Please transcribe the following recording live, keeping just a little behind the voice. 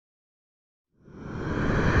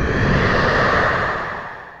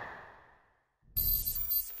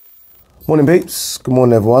Morning peeps, good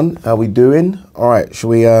morning everyone, how we doing? All right,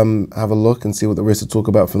 shall we have a look and see what there is to talk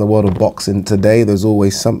about from the world of boxing today? There's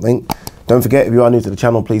always something. Don't forget, if you are new to the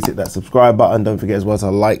channel, please hit that subscribe button. Don't forget as well to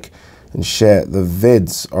like and share the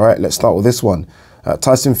vids. All right, let's start with this one.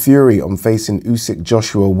 Tyson Fury on facing Usyk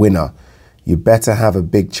Joshua winner. You better have a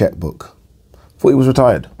big checkbook. Thought he was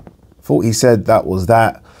retired. Thought he said that was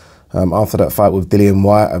that. After that fight with Dillian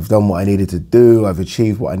Whyte, I've done what I needed to do. I've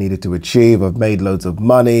achieved what I needed to achieve. I've made loads of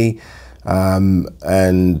money.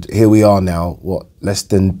 And here we are now, what, less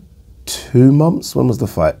than 2 months? When was the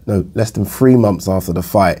fight? No, less than 3 months after the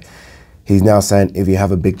fight. He's now saying, if you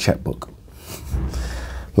have a big checkbook.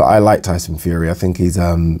 Look, I like Tyson Fury. I think he's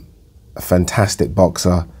a fantastic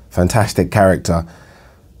boxer, fantastic character.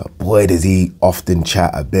 But boy, does he often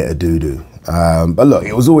chat a bit of doo-doo. But look,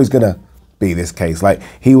 it was always going to be this case. Like,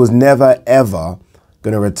 he was never, ever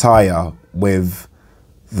going to retire with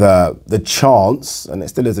the chance, and it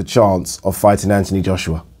still is a chance, of fighting Anthony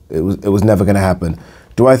Joshua. It was never going to happen.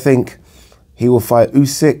 Do I think he will fight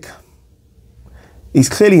Usyk? He's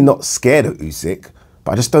clearly not scared of Usyk,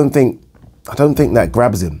 but I don't think that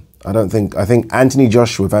grabs him. I think Anthony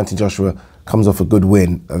Joshua, if Anthony Joshua comes off a good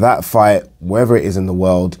win, that fight, wherever it is in the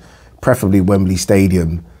world, preferably Wembley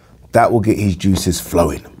Stadium, that will get his juices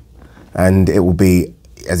flowing. And it will be,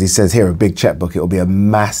 as he says here, a big checkbook. It will be a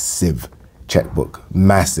massive checkbook,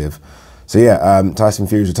 massive. So yeah, Tyson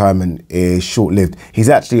Fury's retirement is short-lived. He's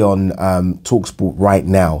actually on TalkSport right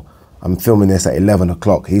now. I'm filming this at 11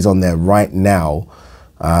 o'clock. He's on there right now,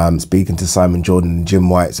 speaking to Simon Jordan and Jim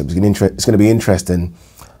White. So it's going to be interesting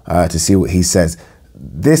to see what he says.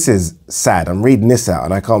 This is sad. I'm reading this out,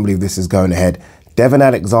 and I can't believe this is going ahead. Devin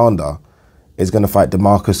Alexander is going to fight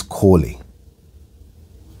DeMarcus Corley.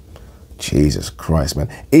 Jesus Christ, man.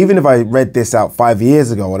 Even if I read this out 5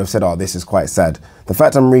 years ago, I would have said, oh, this is quite sad. The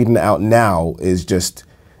fact I'm reading it out now is just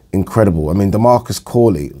incredible. I mean, DeMarcus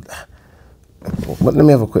Corley. Let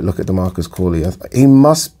me have a quick look at DeMarcus Corley. He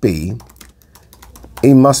must be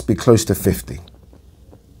close to 50.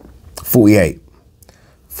 48.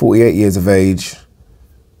 48 years of age.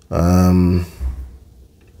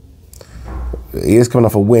 He is coming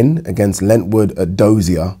off a win against Lentwood at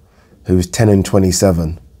Dozier, who's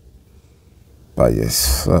 10-27. But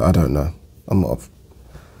yes, I don't know. I'm not,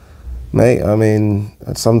 mate. I mean,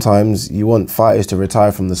 sometimes you want fighters to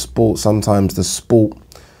retire from the sport. Sometimes the sport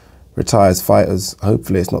retires fighters.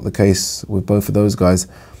 Hopefully, it's not the case with both of those guys.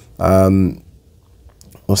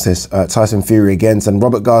 What's this? Tyson Fury against and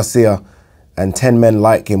Robert Garcia, and 10 men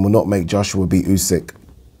like him will not make Joshua beat Usyk.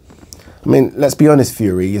 I mean, let's be honest,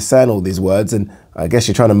 Fury. You're saying all these words, and I guess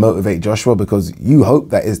you're trying to motivate Joshua because you hope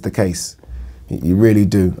that is the case. You really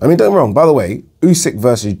do. I mean, don't get me wrong. By the way, Usyk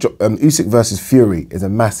versus Fury is a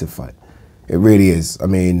massive fight. It really is. I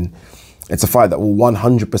mean, it's a fight that will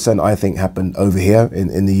 100%, I think, happen over here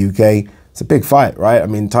in the UK. It's a big fight, right? I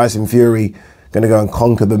mean, Tyson Fury going to go and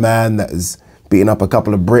conquer the man that has beaten up a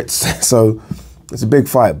couple of Brits. So it's a big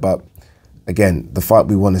fight. But again, the fight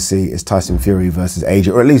we want to see is Tyson Fury versus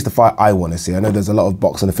AJ, or at least the fight I want to see. I know there's a lot of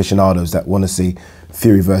boxing aficionados that want to see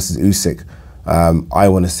Fury versus Usyk. I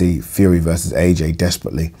want to see Fury versus AJ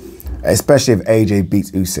desperately, especially if AJ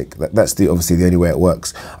beats Usyk. That's obviously the only way it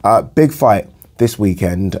works. Big fight this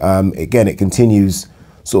weekend. Again, it continues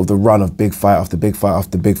sort of the run of big fight after big fight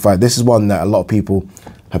after big fight. This is one that a lot of people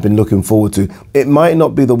have been looking forward to. It might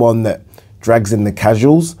not be the one that drags in the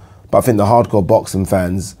casuals, but I think the hardcore boxing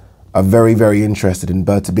fans are very, very interested in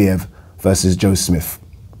Beterbiev versus Joe Smith.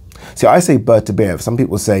 See, I say Beterbiev. Some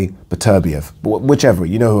people say Beterbiev, whichever.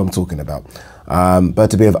 You know who I'm talking about.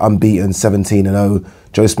 Beterbiev unbeaten, 17-0.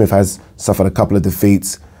 Joe Smith has suffered a couple of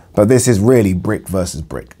defeats, but this is really brick versus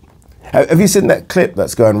brick. Have you seen that clip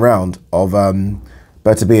that's going around of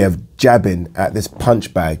Beterbiev jabbing at this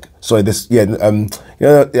punch bag? Sorry, this you know,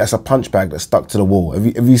 that's a punch bag that's stuck to the wall.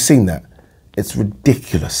 Have you seen that? It's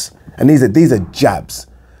ridiculous. And these are jabs,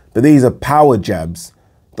 but these are power jabs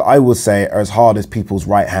that I will say are as hard as people's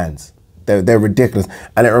right hands. They're ridiculous,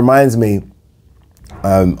 and it reminds me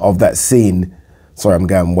of that scene. Sorry, I'm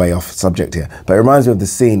going way off subject here, but it reminds me of the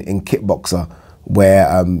scene in Kickboxer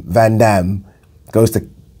where Van Damme goes to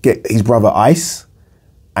get his brother Ice,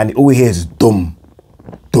 and all he hears is dum,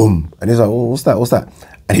 dum, and he's like, oh, what's that? What's that?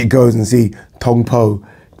 And he goes and see Tong Po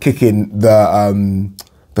kicking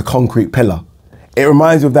the concrete pillar. It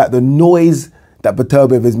reminds me of that, the noise that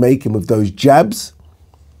Beterbiev is making with those jabs.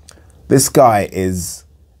 This guy is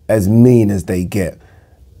as mean as they get,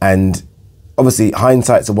 and obviously,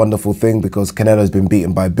 hindsight's a wonderful thing because Canelo's been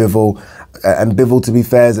beaten by Bivol. And Bivol, to be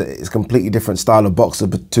fair, is a completely different style of boxer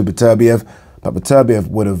to Beterbiev. But Beterbiev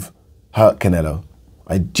would have hurt Canelo.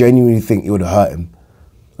 I genuinely think he would have hurt him.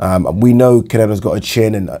 We know Canelo's got a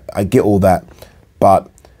chin, and I get all that. But,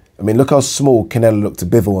 I mean, look how small Canelo looked to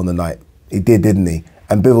Bivol on the night. He did, didn't he?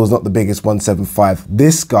 And Bivol's not the biggest 175.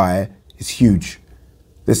 This guy is huge.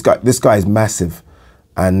 This guy is massive.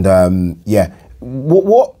 And, yeah,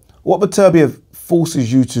 what Beterbiev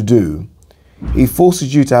forces you to do, he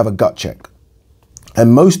forces you to have a gut check.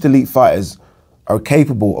 And most elite fighters are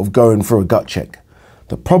capable of going through a gut check.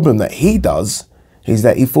 The problem that he does is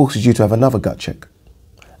that he forces you to have another gut check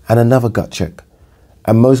and another gut check.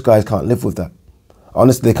 And most guys can't live with that.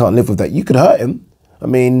 Honestly, they can't live with that. You could hurt him. I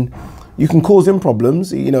mean, you can cause him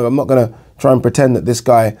problems. You know, I'm not going to try and pretend that this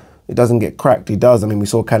guy, it doesn't get cracked. He does. I mean, we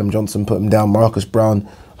saw Callum Johnson put him down. Marcus Brown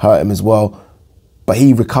hurt him as well. But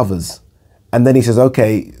he recovers. And then he says,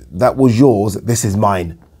 okay, that was yours. This is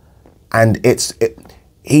mine. And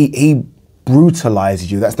he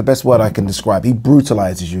brutalizes you. That's the best word I can describe. He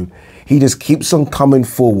brutalizes you. He just keeps on coming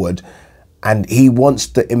forward, and he wants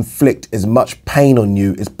to inflict as much pain on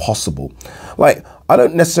you as possible. Like, I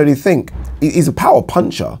don't necessarily think, he's a power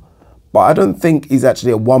puncher, but I don't think he's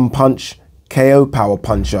actually a one-punch KO power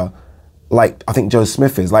puncher like I think Joe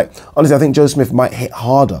Smith is. Like, honestly, I think Joe Smith might hit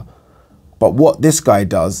harder. But what this guy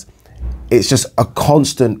does, it's just a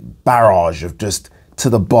constant barrage of just to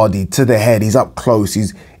the body, to the head. He's up close.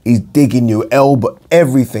 He's digging you, elbow,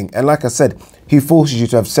 everything. And like I said, he forces you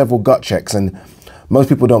to have several gut checks, and most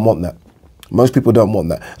people don't want that. Most people don't want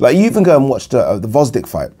that. Like, you even go and watch the Vosdick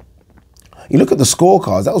fight. You look at the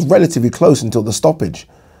scorecards, that was relatively close until the stoppage.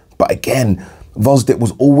 But again, Vosdick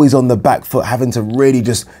was always on the back foot, having to really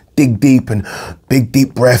just dig deep and big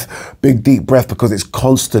deep breath, because it's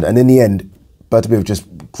constant. And in the end, Beterbiev just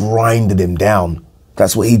grinded him down.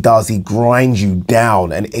 That's what he does. He grinds you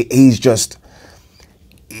down, and he's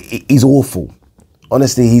awful.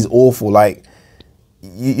 Honestly, he's awful. Like,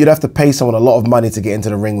 you'd have to pay someone a lot of money to get into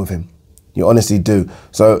the ring with him. You honestly do.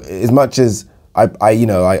 So as much as I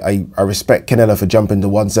respect Canelo for jumping to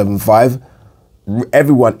 175,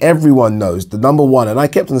 everyone knows the number one, and I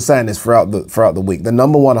kept on saying this throughout the week, the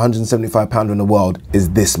number one 175 pounder in the world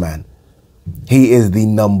is this man. He is the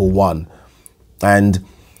number one. And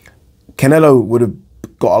Canelo would have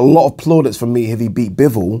got a lot of plaudits from me if he beat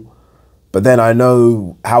Bivol, but then I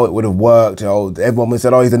know how it would have worked. You know, everyone would have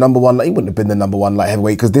said, oh, he's the number one. He wouldn't have been the number one light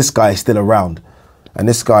heavyweight, because this guy is still around. And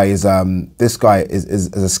this guy is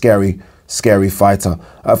a scary fighter.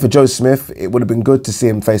 For Joe Smith, it would have been good to see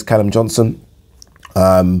him face Callum Johnson.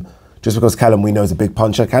 Just because Callum, we know, is a big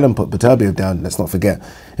puncher. Callum put Beterbiev down, let's not forget.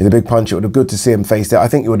 He's a big puncher. It would have been good to see him face that. I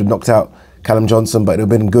think he would have knocked out Callum Johnson, but it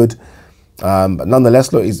would have been good. But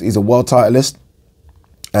nonetheless, look, he's a world titleist.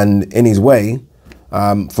 And in his way,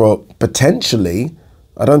 for potentially,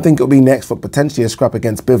 I don't think it'll be next, but potentially a scrap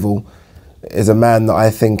against Bivol, is a man that I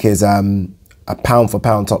think is a pound for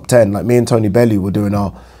pound top 10. Like, me and Tony Bellew were doing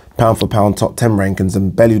our pound for pound top 10 rankings,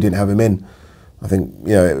 and Bellew didn't have him in. I think,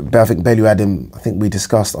 you know, I think Bellew had him, I think we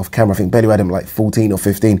discussed off camera, I think Bellew had him like 14 or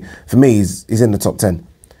 15. For me, he's in the top 10.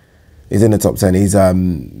 He's in the top 10. He's,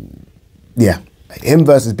 yeah. Him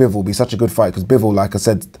versus Bivol will be such a good fight, because Bivol, like I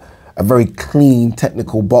said, a very clean,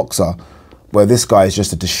 technical boxer, where this guy is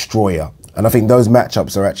just a destroyer. And I think those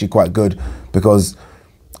matchups are actually quite good, because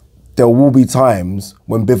there will be times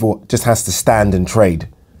when Bivol just has to stand and trade.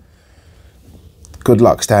 Good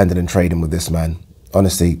luck standing and trading with this man.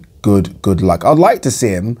 Honestly, good luck. I'd like to see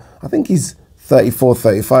him. I think he's 34,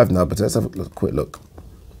 35 now, but let's have a quick look.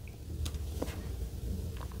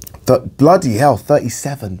 Bloody hell,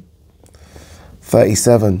 37.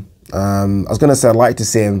 37. I was going to say I'd like to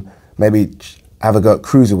see him maybe have a go at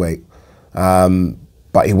cruiserweight,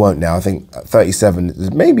 but he won't now. I think 37,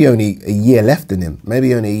 there's maybe only a year left in him.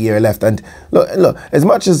 Maybe only a year left. And look, as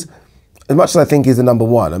much as I think he's the number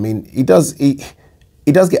one, I mean, he does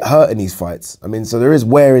get hurt in these fights. I mean, so there is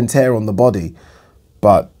wear and tear on the body,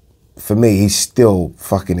 but for me, he's still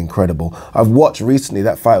fucking incredible. I've watched recently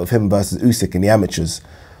that fight with him versus Usyk in the amateurs,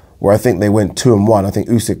 where I think they went 2-1. I think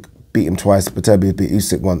Usyk beat him twice, Beterbiev beat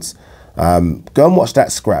Usyk once. Go and watch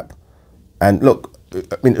that scrap. And look,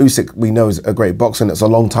 I mean, Usyk, we know, is a great boxer, and it's a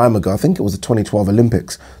long time ago. I think it was the 2012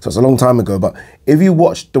 Olympics, so it's a long time ago. But if you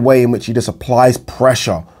watch the way in which he just applies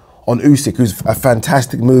pressure on Usyk, who's a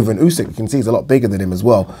fantastic mover, and Usyk, you can see, he's a lot bigger than him as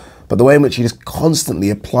well, but the way in which he just constantly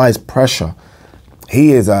applies pressure,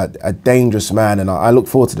 he is a dangerous man. And I look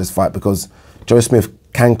forward to this fight, because Joe Smith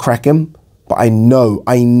can crack him, but I know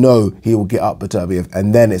he will get up Beterbiev,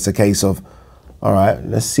 and then it's a case of, all right,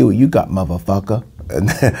 let's see what you got, motherfucker.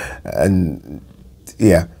 And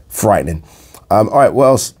yeah, frightening. All right, what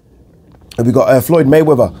else have we got? Floyd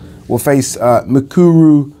Mayweather will face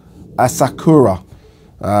Mikuru Asakura.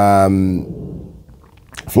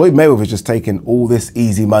 Floyd Mayweather's just taking all this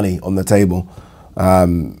easy money on the table.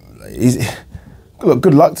 Look,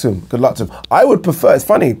 good luck to him. Good luck to him. I would prefer. It's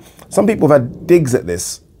funny. Some people have had digs at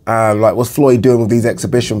this, like what's Floyd doing with these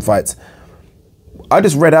exhibition fights. I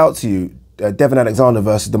just read out to you Devin Alexander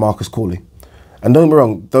versus DeMarcus Corley, and don't get me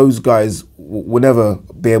wrong, those guys will never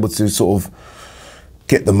be able to sort of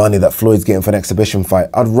get the money that Floyd's getting for an exhibition fight.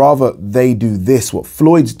 I'd rather they do this, what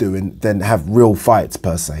Floyd's doing, than have real fights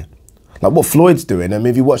per se. Like what Floyd's doing. I mean,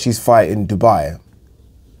 if you watch his fight in Dubai,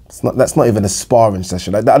 that's not even a sparring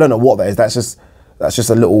session. I don't know what that is. That's just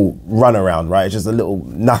a little runaround, right? It's just a little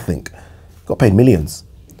nothing. Got paid millions.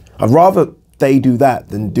 I'd rather they do that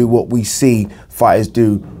than do what we see fighters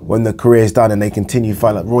do when the career's done and they continue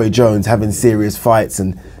fighting, like Roy Jones having serious fights,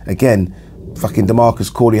 and again, fucking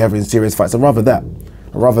DeMarcus Corley having serious fights. I'd rather that.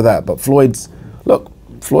 But Floyd,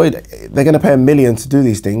 they're going to pay $1 million to do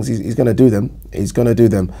these things. He's going to do them. He's going to do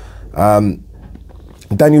them.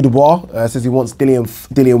 Daniel Dubois says he wants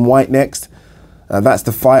Dillian White next. That's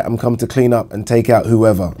the fight. I'm coming to clean up and take out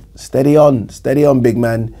whoever. Steady on, big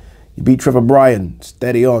man. You beat Trevor Bryan.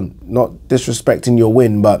 Steady on. Not disrespecting your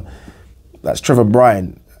win, but that's Trevor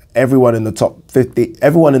Bryan. Everyone in the top 50,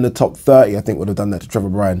 everyone in the top 30, I think, would have done that to Trevor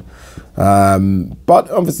Bryan. But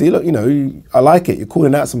obviously, look, you know, I like it. You're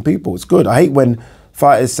calling out some people. It's good. I hate when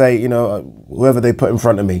fighters say, you know, whoever they put in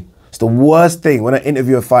front of me. It's the worst thing when I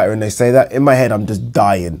interview a fighter and they say that. In my head, I'm just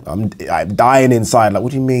dying. I'm dying inside. Like,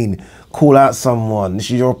 what do you mean? Call out someone. This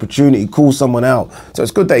is your opportunity. Call someone out. So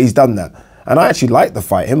it's good that he's done that. And I actually like the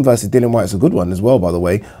fight. Him versus Dillian White's a good one as well, by the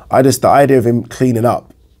way. The idea of him cleaning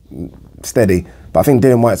up, steady. But I think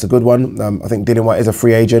Dillian White's a good one. I think Dillian White is a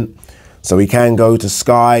free agent. So he can go to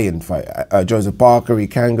Sky and fight Joseph Parker. He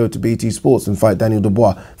can go to BT Sports and fight Daniel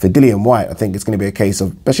Dubois. For Dillian White, I think it's going to be a case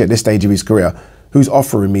of, especially at this stage of his career, who's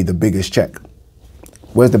offering me the biggest check?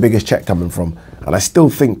 Where's the biggest check coming from? And I still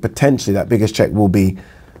think potentially that biggest check will be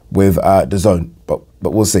with DAZN, but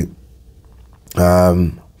we'll see.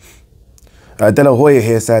 De La Hoya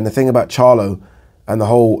here saying the thing about Charlo and the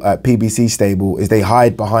whole PBC stable is they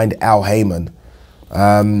hide behind Al Heyman.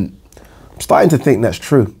 I'm starting to think that's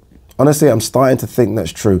true. Honestly, I'm starting to think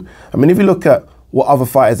that's true. I mean, if you look at what other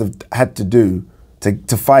fighters have had to do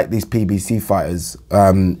to fight these PBC fighters,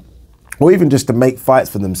 or even just to make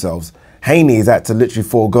fights for themselves, Haney has had to literally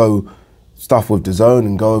forego stuff with DAZN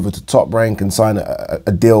and go over to Top Rank and sign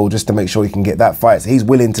a deal just to make sure he can get that fight. So he's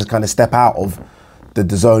willing to kind of step out of the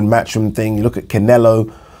DAZN Matchroom thing. You look at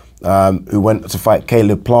Canelo, who went to fight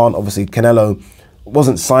Caleb Plant. Obviously, Canelo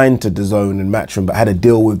wasn't signed to DAZN and Matchroom, but had a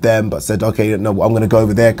deal with them, but said, okay, no, I'm going to go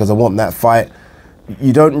over there because I want that fight.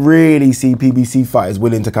 You don't really see PBC fighters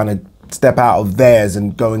willing to kind of step out of theirs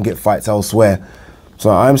and go and get fights elsewhere. So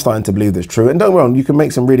I'm starting to believe that's true. And don't get me wrong, you can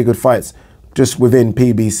make some really good fights just within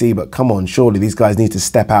PBC, but come on, surely these guys need to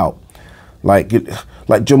step out. Like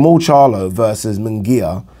Jamal Charlo versus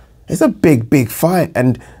Munguia, it's a big fight,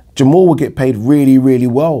 and Jamal will get paid really, really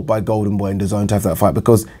well by Golden Boy and DAZN to have that fight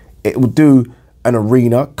because it will do an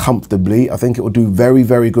arena comfortably. I think it will do very,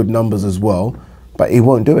 very good numbers as well, but he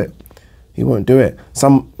won't do it. He won't do it.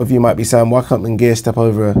 Some of you might be saying, why can't Munguia step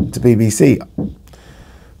over to PBC?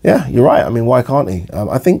 Yeah, you're right. I mean, why can't he?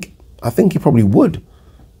 I think he probably would.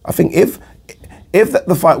 I think if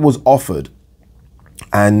the fight was offered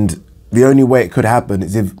and the only way it could happen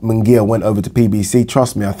is if Munguia went over to PBC,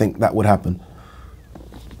 trust me, I think that would happen.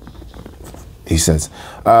 He says.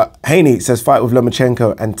 Haney says, fight with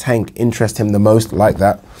Lomachenko and Tank interest him the most, like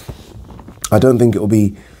that. I don't think it will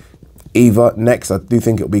be either next. I do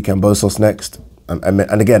think it will be Kambosos next. And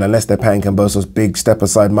again, unless they're paying Kambosos big step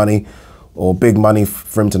aside money or big money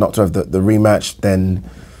for him to not to have the rematch, then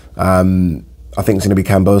I think it's going to be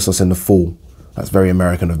Kambosos in the fall. That's very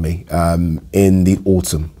American of me. In the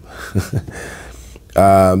autumn.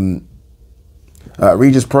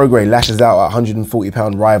 Regis Prograis lashes out at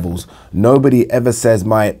 140-pound rivals. Nobody ever says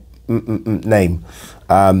my name.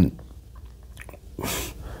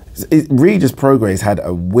 Regis Prograis had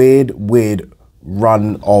a weird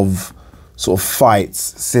run of sort of fights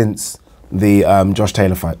since the Josh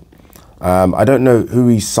Taylor fight. I don't know who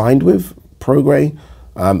he signed with, Prograis,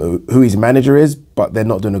 who his manager is, but they're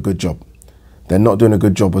not doing a good job. They're not doing a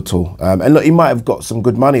good job at all. And look, he might have got some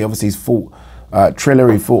good money. Obviously, he's fought Triller,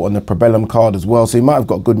 he fought on the Probellum card as well, so he might have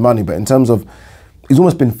got good money, but in terms of, he's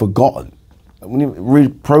almost been forgotten.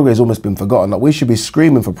 Prograis almost been forgotten. Like, we should be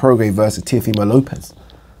screaming for Prograis versus Teofimo Lopez.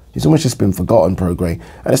 He's almost just been forgotten, Prograis.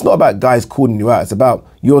 And it's not about guys calling you out, it's about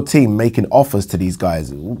your team making offers to these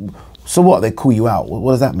guys. So what, they call you out?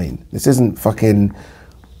 What does that mean? This isn't fucking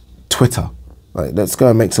Twitter. Like, let's go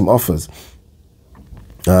and make some offers.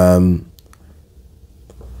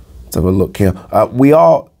 Let's have a look here. We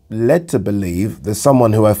are led to believe, there's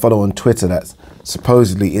someone who I follow on Twitter that's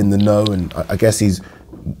supposedly in the know, and I guess he's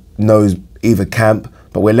knows either camp,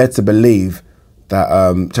 but we're led to believe that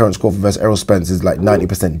Terence Crawford versus Errol Spence is like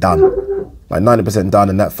 90% done. Like 90% done,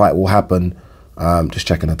 and that fight will happen, just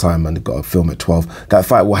checking the time, and I've got to film at 12. That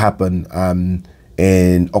fight will happen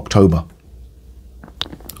in October.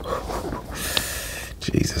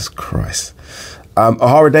 Jesus Christ.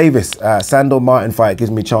 O'Hara Davis, Sandor Martin fight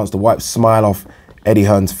gives me a chance to wipe smile off Eddie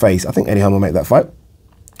Hearn's face. I think Eddie Hearn will make that fight.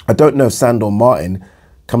 I don't know if Sandor Martin,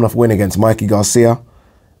 coming off a win against Mikey Garcia,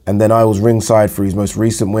 and then I was ringside for his most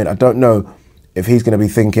recent win, I don't know if he's going to be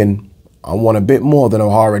thinking, I want a bit more than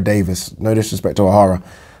O'Hara Davis. No disrespect to O'Hara,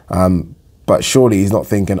 but surely he's not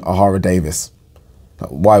thinking O'Hara Davis.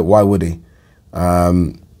 Why would he?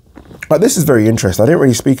 But this is very interesting. I didn't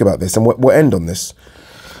really speak about this, and we'll end on this.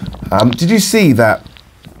 Did you see that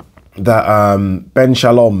Ben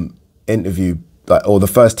Shalom interview, or the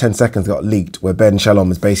first 10 seconds got leaked, where Ben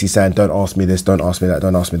Shalom is basically saying, don't ask me this, don't ask me that,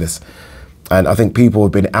 don't ask me this. And I think people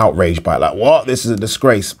have been outraged by it, like, what? This is a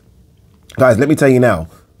disgrace. Guys, let me tell you now,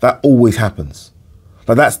 that always happens.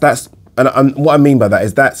 Like and what I mean by that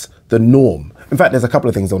is that's the norm. In fact, there's a couple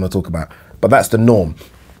of things I want to talk about, but that's the norm.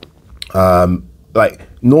 Like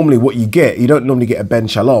normally what you get, you don't normally get a Ben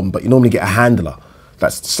Shalom, but you normally get a handler.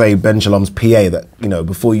 That's, say, Ben Shalom's PA that, you know,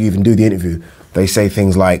 before you even do the interview, they say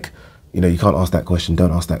things like, you know, you can't ask that question,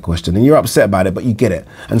 don't ask that question. And you're upset about it, but you get it.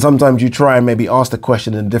 And sometimes you try and maybe ask the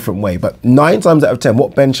question in a different way. But 9 times out of 10,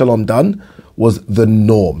 what Ben Shalom done was the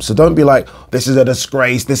norm. So don't be like, this is a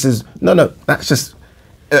disgrace, this is, no, that's just,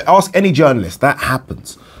 ask any journalist, that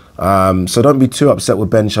happens. So don't be too upset with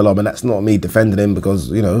Ben Shalom, and that's not me defending him because,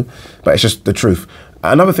 you know, but it's just the truth.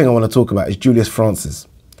 Another thing I want to talk about is Julius Francis.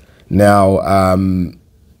 Now,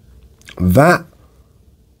 that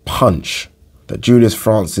punch that Julius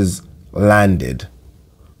Francis landed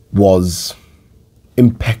was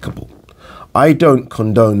impeccable. I don't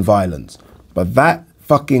condone violence, but that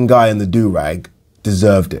fucking guy in the do-rag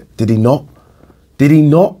deserved it. Did he not? Did he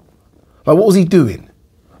not? Like, what was he doing?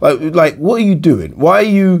 Like, what are you doing? Why are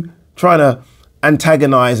you trying to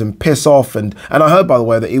antagonize and piss off? And I heard, by the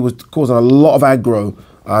way, that he was causing a lot of aggro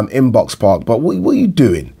in Box Park. But what are you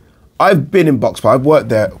doing? I've been in Box Park. I've worked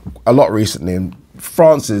there a lot recently. And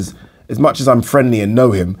Francis, as much as I'm friendly and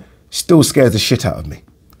know him, still scares the shit out of me.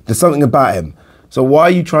 There's something about him. So why are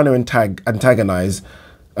you trying to antagonize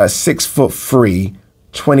a 6'3",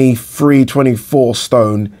 23, 24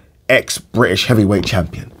 stone ex-British heavyweight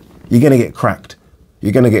champion? You're going to get cracked.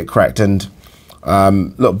 You're going to get cracked. And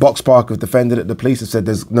look, Box Park have defended it. The police have said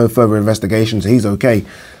there's no further investigation, so he's okay.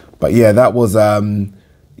 But yeah, that was,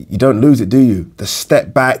 you don't lose it, do you? The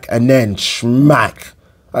step back and then smack.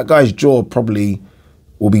 That guy's jaw probably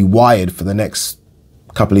will be wired for the next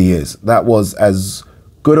couple of years. That was as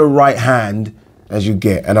good a right hand as you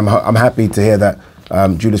get. And I'm happy to hear that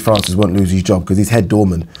Julius Francis won't lose his job because he's head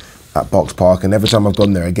doorman at Box Park. And every time I've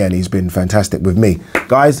gone there again, he's been fantastic with me.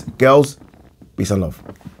 Guys, girls, peace and love.